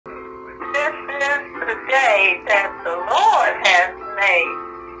day that the Lord has made.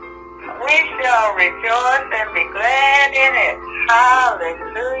 We shall rejoice and be glad in it.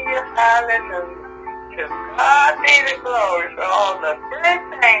 Hallelujah, hallelujah. To God be the glory for all the good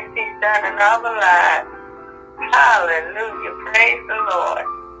things He's done in our lives. Hallelujah, praise the Lord.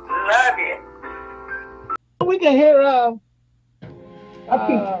 Love you. We can hear. I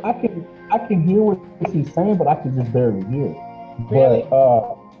can hear what she's saying, but I can just barely hear it. Really?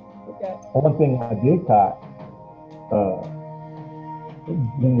 But okay. One thing I did caught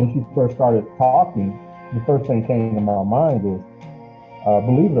when she first started talking, the first thing came to my mind is,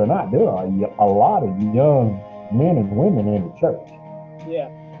 believe it or not, there are a lot of young men and women in the church. Yeah.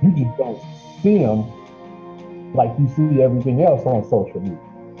 You just don't see them like you see everything else on social media.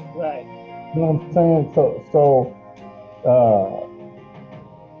 Right. You know what I'm saying? So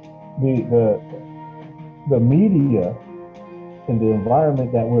the media and the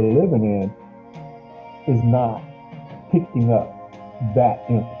environment that we're living in is not picking up that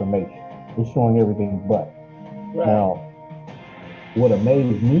information. It's showing everything but. Right. Now, what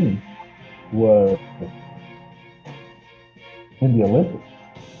amazed me was in the Olympics,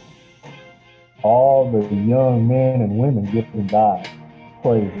 all the young men and women giving God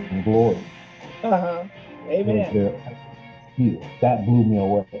praise and glory. Amen. That blew me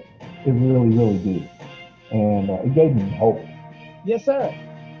away. It really, really did. And it gave me hope. Yes, sir.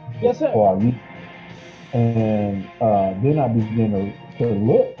 Yes, sir. For our youth. And then I began to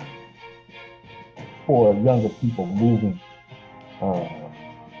look for younger people moving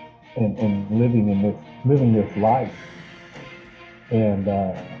and living this life. And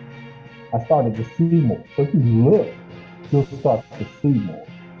I started to see more. So if you look, you'll start to see more.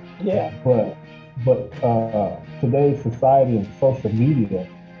 Yeah. But today's society and social media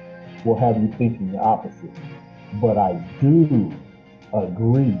will have you thinking the opposite. But I do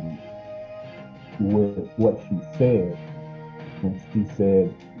agree with what she said when she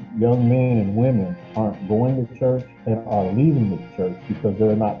said young men and women aren't going to church and are leaving the church because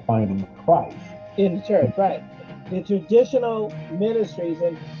they're not finding Christ in the church, right? The traditional ministries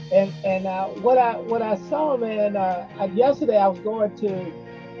and what I saw, man. Yesterday I was going to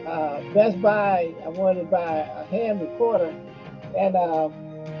Best Buy. I wanted to buy a hand recorder, and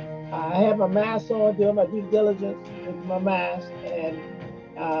I had my mask on, doing my due diligence with my mask, and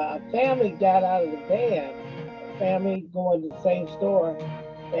a family got out of the van. Family going to the same store,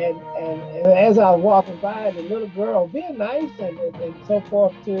 and as I was walking by, the little girl being nice and so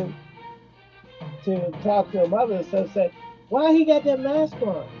forth to talk to her mother, so said, "Why he got that mask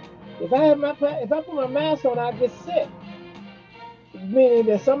on? If I put my mask on, I'd get sick." Meaning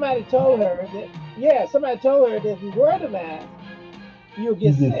that somebody told her that if you wear the mask, you'll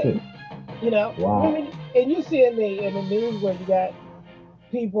get sick. You know, wow. I mean, and you see in the news where you got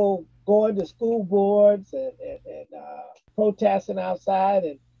people going to school boards and protesting outside,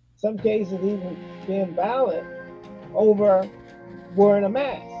 and some cases even being violent over wearing a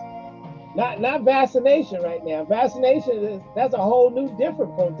mask. Not vaccination right now. Vaccination that's a whole new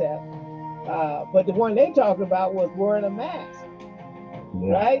different protest. But the one they talked about was wearing a mask,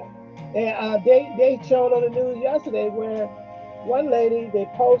 right? And they showed on the news yesterday where one lady, they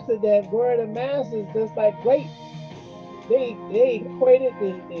posted that wearing a mask is just like rape. They equated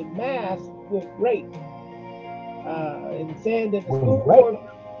the mask with rape, and saying that the school board,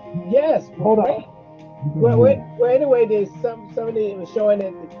 yes, rape. Well, anyway, there's somebody was showing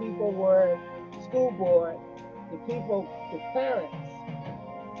that the people were school board, the parents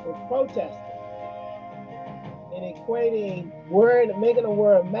were protesting and equating making them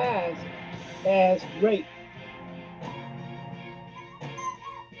wear a mask as rape.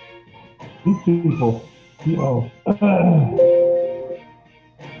 These people, you know,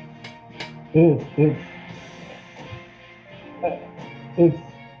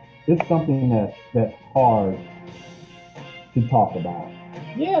 it's something that's hard to talk about.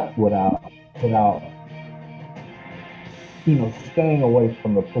 Yeah. Without staying away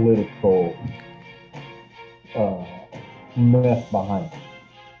from the political mess behind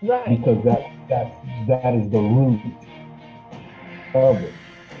it. Right. Because that is the root of it.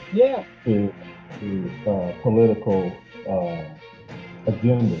 Yeah. Is political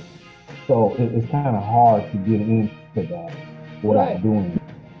agenda. So it's kind of hard to get into that without doing it.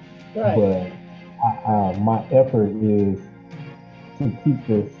 Right. But my effort is to keep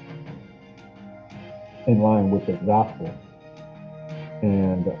this in line with the gospel.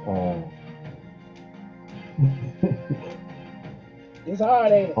 And it's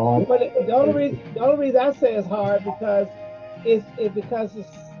hard, ain't it? But the only reason I say it's hard because it's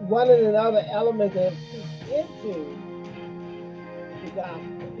one of the other elements that feeds into the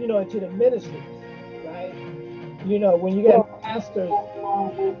gospel, into the ministries, right? You know, when you got pastors.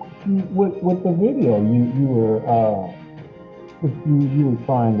 With the video you were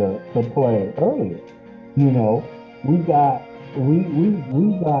trying to play earlier. You know, we got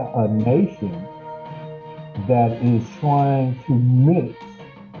we got a nation that is trying to mix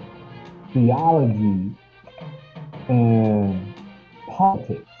theology and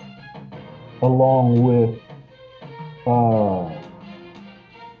politics along with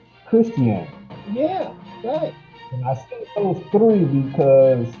Christianity. Yeah, right. And I say those three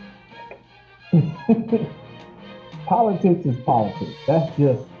because politics is politics. That's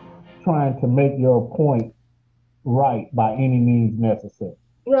just trying to make your point right by any means necessary.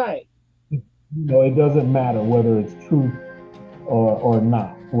 Right. You know, it doesn't matter whether it's truth or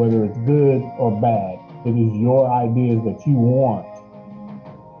not, whether it's good or bad. It is your ideas that you want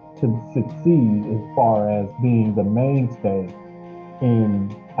to succeed as far as being the mainstay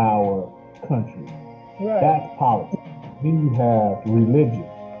in our country. Right. That's politics. Then you have religion.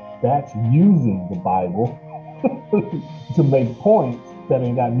 That's using the Bible to make points that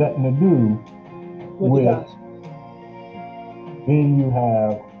ain't got nothing to do with. Then you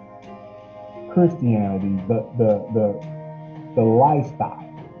have Christianity, the lifestyle.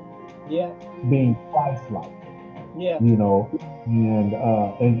 Yeah. Being Christ-like. Yeah. You know,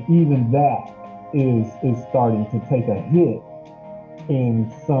 and even that is starting to take a hit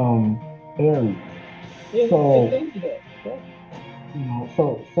in some areas. So, you know,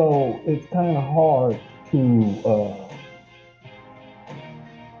 so it's kind of hard to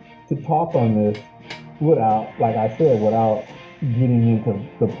talk on this without, like I said, without getting into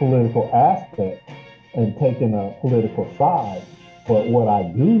the political aspect and taking a political side. But what I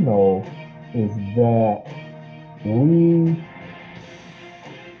do know is that we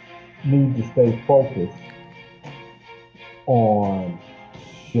need to stay focused on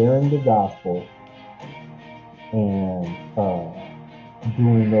sharing the gospel and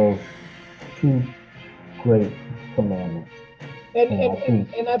doing those two great commandments.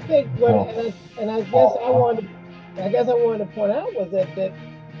 And I think what and I guess I wanted to point out was that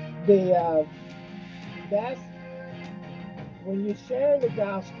the that's when you're sharing the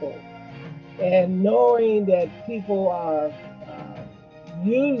gospel and knowing that people are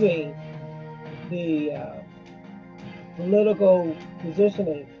using the political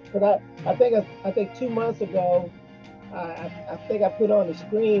positioning. But I think 2 months ago, I think I put on the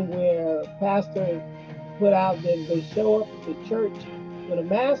screen where pastor put out that they show up to church with a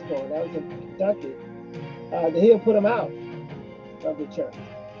mask on. That was in Kentucky. That he'll put them out of the church,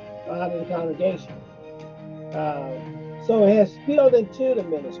 out of the congregation. So it has spilled into the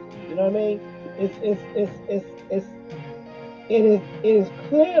ministry. You know what I mean? It is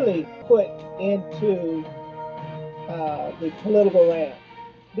clearly put into the political realm.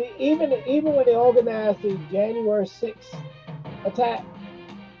 Even when they organized the January 6th attack,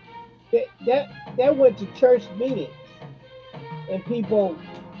 that went to church meetings and people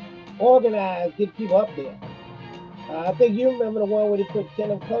organized, get people up there. I think you remember the one where they put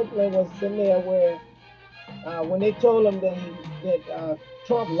Kenneth Copeland was in there where when they told him that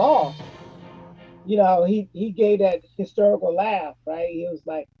Trump lost, you know, he gave that historical laugh, right? He was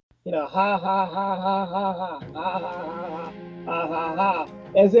like, you know, ha ha ha ha ha ha ha ha ha ha ha ha,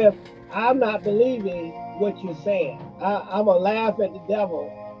 as if I'm not believing what you're saying. I'm gonna laugh at the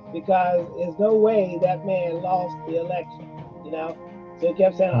devil because there's no way that man lost the election, you know. So he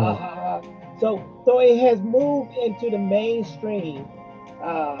kept saying ha ha ha. So it has moved into the mainstream.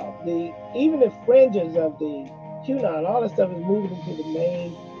 Even the fringes of the QAnon, all that stuff is moving into the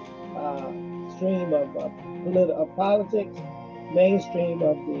main stream of politics, mainstream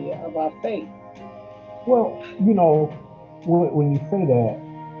of our faith. Well, you know, when you say that,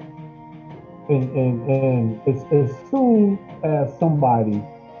 and it's as soon as somebody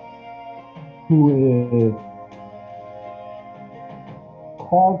who is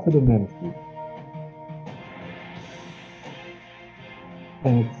called to the ministry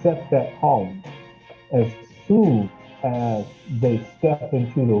and accepts that calling, as soon as they step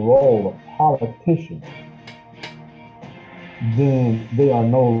into the role of politician, then they are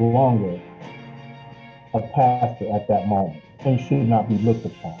no longer a pastor at that moment and should not be looked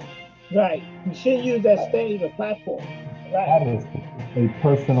upon. Right. You shouldn't use that stage or platform. Right. That is a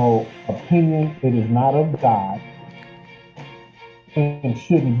personal opinion. It is not of God and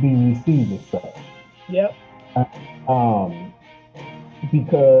shouldn't be received as such. Yep.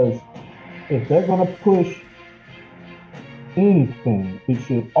 Because if they're going to push anything, it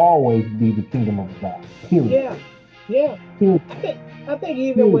should always be the kingdom of God. Period. Yeah. Period. I think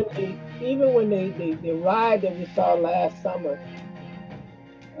even when the ride that we saw last summer,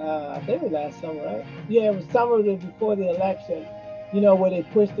 I think it was last summer, right? Yeah, it was summer before the election. Where they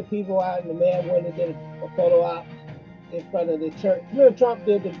pushed the people out and the man went and did a photo op in front of the church. Remember Trump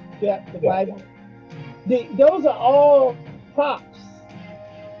did the Yeah. Bible? Those are all props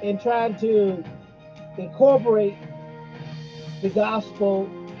in trying to incorporate the gospel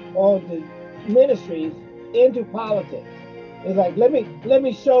or the ministries into politics. It's like let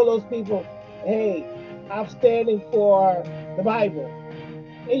me show those people, hey, I'm standing for the Bible.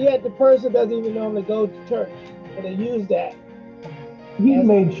 And yet the person doesn't even normally go to church. And they use that He as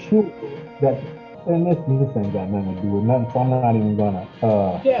made sure that, and this ain't got nothing to do with nothing, so I'm not even gonna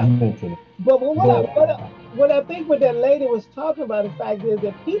yeah. mention it. But But what I think what that lady was talking about, the fact is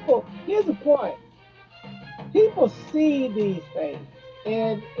that people, here's the point, people see these things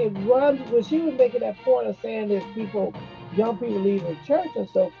and it runs when she was making that point of saying there's people, young people leaving church and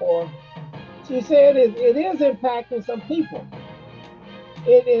so forth. She said it is impacting some people.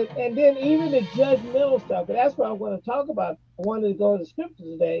 It is, and then even the judgmental stuff, and that's what I'm going to talk about. I wanted to go to the scripture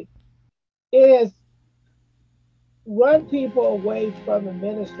today, is run people away from the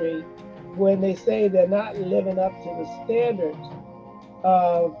ministry when they say they're not living up to the standards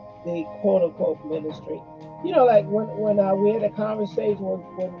of the quote unquote ministry. Like when we had a conversation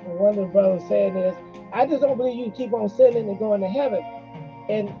when one of the brothers saying is, I just don't believe you keep on sinning and going to heaven.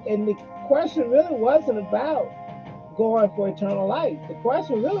 And the question really wasn't about going for eternal life. The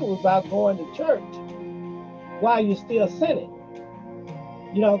question really was about going to church while you're still sinning.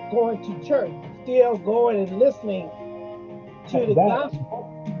 Going to church, still going and listening to the gospel.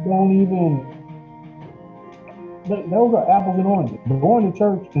 Don't even, those are apples and oranges. Going to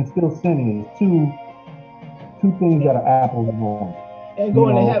church and still sinning is two things that are apples and oranges. And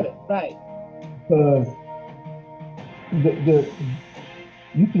going to heaven, right? Because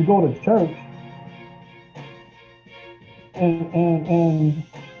you can go to church and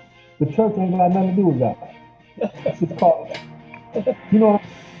the church ain't got nothing to do with that. It's just called,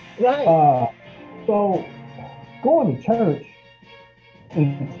 right. So going to church,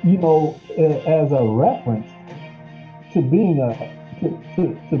 and as a reference to being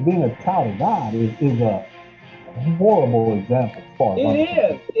to being a child of God is a horrible example.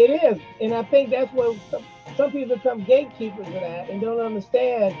 It is, and I think that's where some people become gatekeepers of that and don't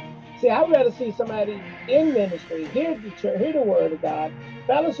understand. See, I'd rather see somebody in ministry, hear the church, hear the word of God,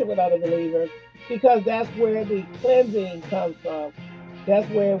 fellowship with other believers, because that's where the cleansing comes from. That's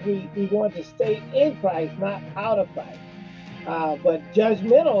where we want to stay in Christ, not out of Christ. But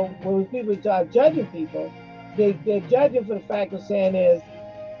judgmental, when people start judging people, they're judging for the fact of saying is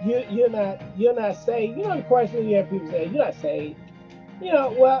you're not saved. The question you hear people say, you're not saved.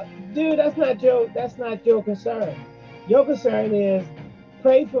 Well, dude, that's not your concern. Your concern is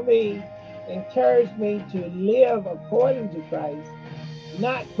pray for me, encourage me to live according to Christ,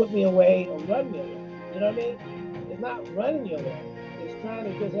 not put me away or run me away. You know what I mean? It's not running you away. It's trying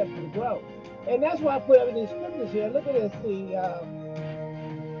to just help you to grow. And that's why I put up these scriptures here. Look at this.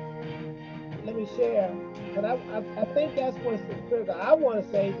 Let me share. But I think that's what's critical. I want to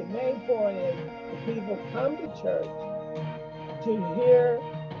say the main point is the people come to church to hear,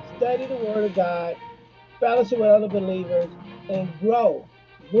 study the Word of God, fellowship with other believers, and grow.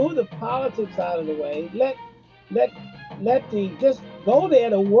 Move the politics out of the way. Let the just go there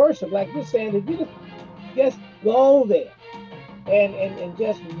to worship. Like you're saying, if you just go there and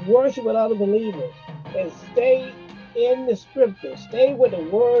just worship with other believers and stay in the scripture, stay where the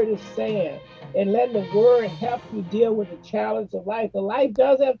word is saying, and let the word help you deal with the challenge of life. The life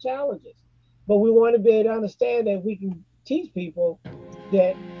does have challenges, but we want to be able to understand that we can teach people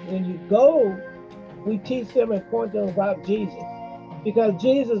that when you go, we teach them and point them about Jesus, because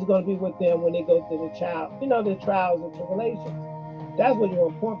Jesus is going to be with them when they go through the trials and tribulations. That's what you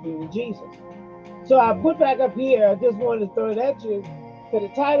want to point people to, Jesus. So I put back up here, I just wanted to throw it at you, because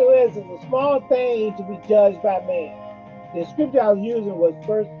the title is a small thing to be judged by man. The scripture I was using was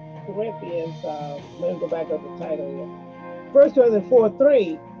 1 Corinthians, let me go back up the title here. 1 Corinthians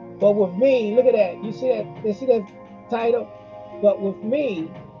 4:3, but with me, look at that. You see that title? But with me,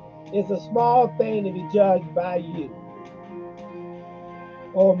 it's a small thing to be judged by you.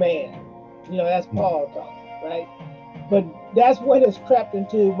 Oh man. That's Paul talking, right? But that's what has crept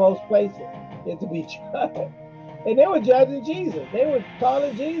into most places, is to be judged. And they were judging Jesus. They were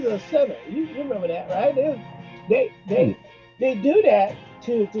calling Jesus a sinner. You remember that, right? They do that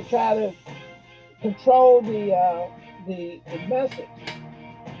to try to control the message.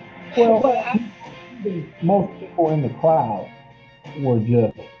 Well, most people in the crowd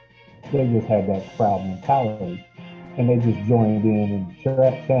they just had that crowd mentality, and they just joined in and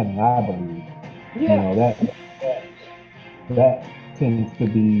chanting, I believe. Yeah. That tends to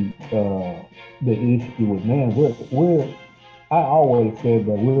be the issue with man. I always said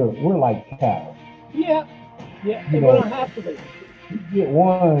that we're like cattle. Yeah, yeah, You and we know, don't have to be. you get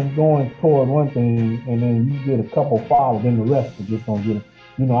one going toward one thing, and then you get a couple followed, then the rest are just gonna get it.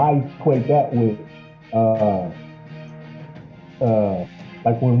 You know, I equate that with uh uh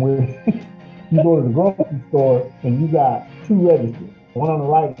like when we're you go to the grocery store and you got two registers, one on the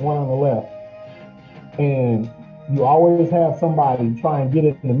right, one on the left, and you always have somebody try and get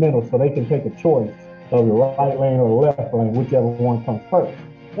in the middle so they can take a choice of the right lane or the left lane, whichever one comes first.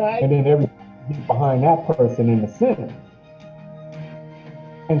 Right. And then everybody get behind that person in the center.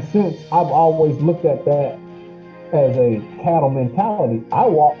 And since I've always looked at that as a cattle mentality, I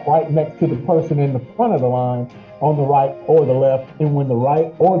walk right next to the person in the front of the line on the right or the left. And when the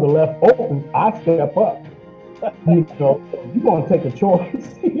right or the left opens, I step up. You know, you're going to take a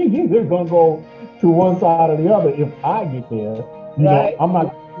choice. You're either going to go to one side or the other. If I get there, you know, I'm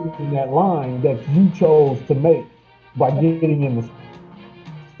not in that line that you chose to make by getting in the.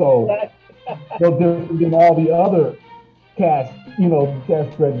 So, no different than all the other cash, cash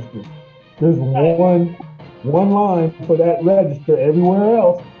registers. There's one line for that register everywhere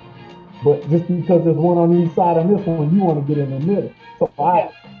else, but just because there's one on each side of this one, you want to get in the middle. So I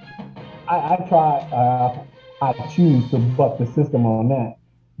choose to buck the system on that,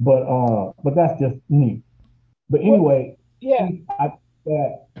 but that's just me. But anyway, I think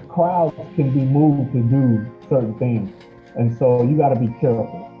that crowds can be moved to do certain things, and so you got to be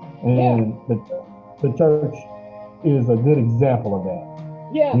careful. And the church is a good example of that.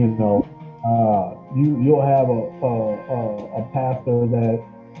 Yeah. You know, you'll have a pastor that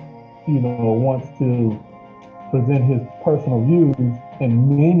wants to present his personal views, and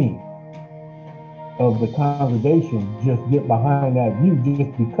many of the congregation just get behind that view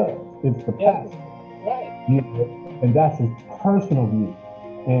just because it's the pastor. Right. You know, and that's his personal view.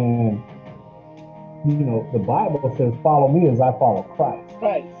 And the Bible says, "Follow me as I follow Christ."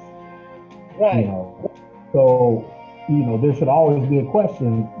 Right. Right. So there should always be a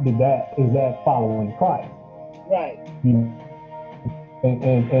question: is that following Christ? Right.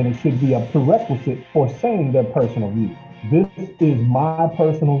 And it should be a prerequisite for saying their personal view. This is my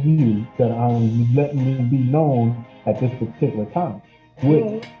personal view that I'm letting me be known at this particular time.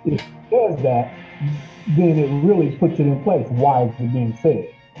 Which, if it says that, then it really puts it in place. Why is it being said?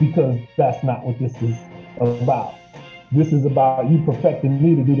 Because that's not what this is about. This is about you perfecting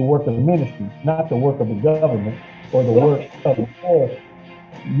me to do the work of the ministry, not the work of the government or the work of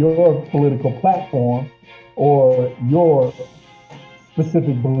your political platform or your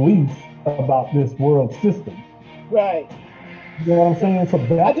specific beliefs about this world system. Right. You know what I'm saying? So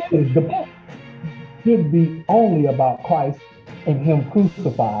that should be only about Christ and Him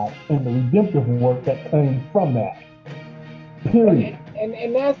crucified and the redemptive work that came from that. Period.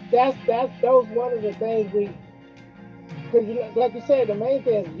 And that's one of the things because like you said, the main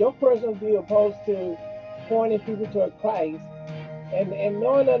thing is your personal view opposed to pointing people toward Christ, and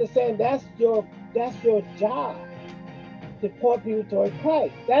knowing and understand that's your job to point people toward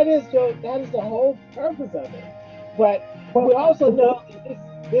Christ. That is the whole purpose of it. But we also know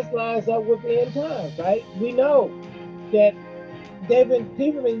that this lines up with the end times, right? We know that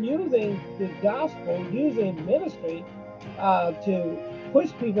people been using the gospel, using ministry to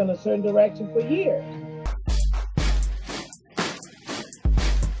push people in a certain direction for years.